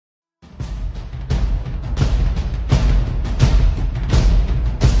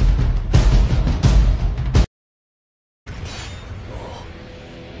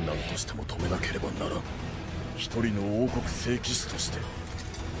人の王国聖騎士として、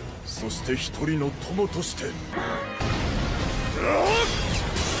そして一人の友として。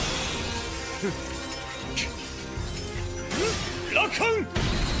ラカン！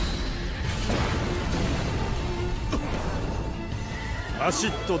アシ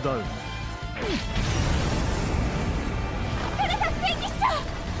ッドダウン。それが聖騎士長。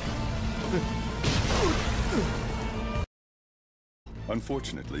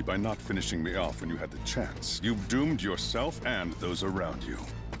Unfortunately, by not finishing me off when you had the chance, you've doomed yourself and those around you.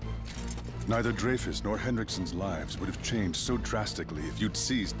 Neither Dreyfus nor Hendrickson's lives would have changed so drastically if you'd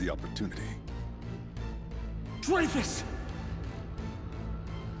seized the opportunity. Dreyfus!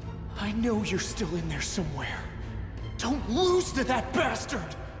 I know you're still in there somewhere. Don't lose to that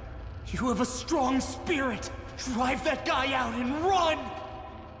bastard! You have a strong spirit! Drive that guy out and run!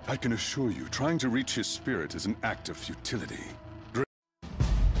 I can assure you, trying to reach his spirit is an act of futility.